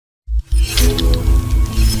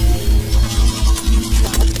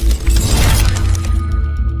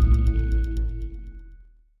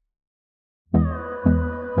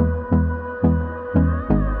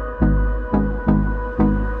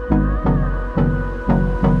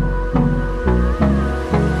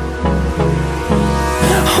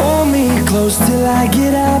close till I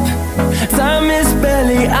get up. Time is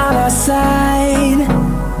barely on our side.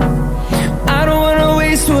 I don't wanna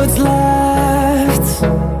waste what's left.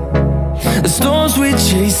 The storms we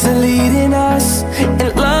chase are leading us, and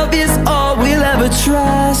love is all we'll ever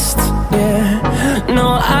trust. Yeah, no,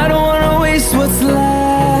 I don't wanna waste what's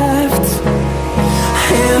left.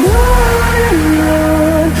 And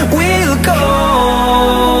on we'll go,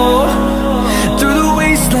 through the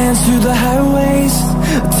wastelands, through the highways,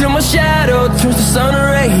 till my shadow turns to sun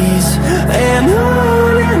rays. And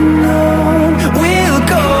on we'll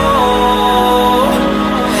go,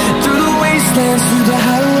 through the wastelands, through the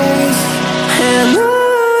highways, and on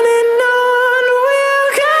we'll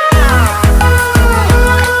go.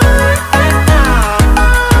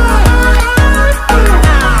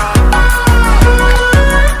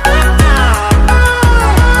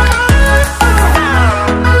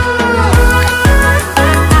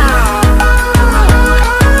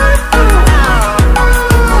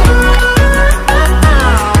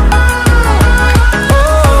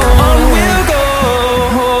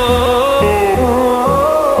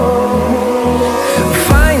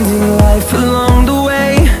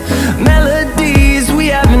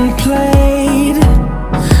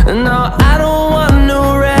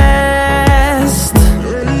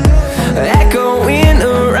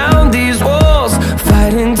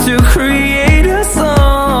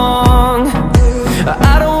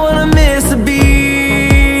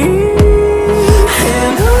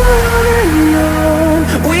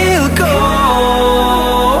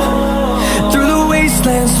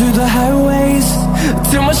 Through the highways,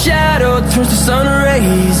 till my shadow turns to sun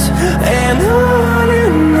rays. And on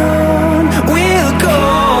we'll go,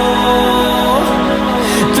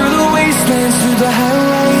 through the wastelands, through the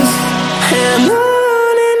highways, and on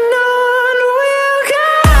we'll go.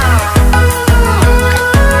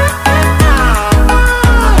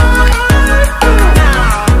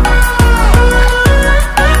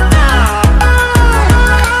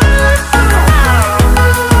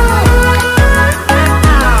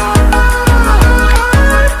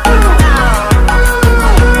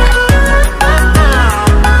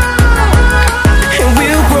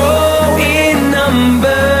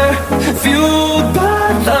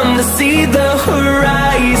 See the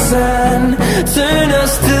horizon, turn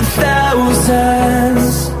us to thousands,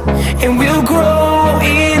 and we'll grow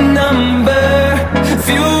in number,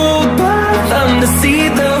 fueled by them to see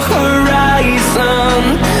the horizon,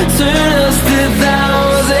 turn us to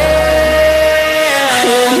thousands,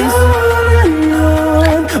 and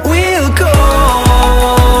on we'll go,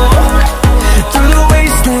 through the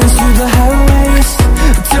wastelands, through the highways,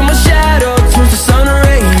 till my shadow turns to sun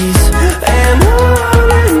rays. And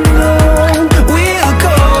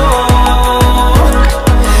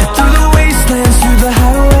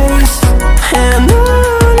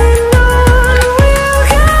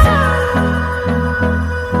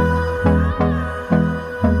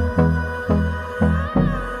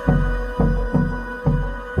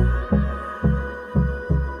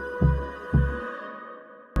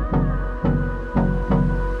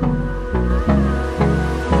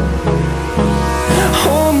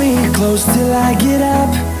close till I get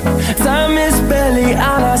up. Time is barely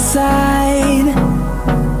on our side.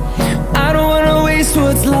 I don't wanna waste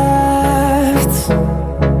what's left.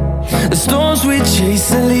 The storms we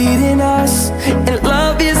chase are leading us, and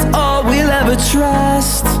love is all we'll ever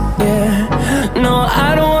trust. Yeah, no, I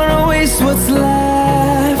don't wanna waste what's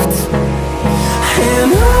left.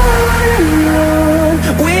 And on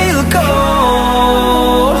we'll go,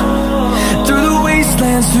 through the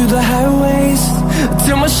wastelands, through the highways,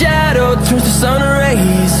 till my shadow turns to sun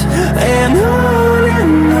rays. And on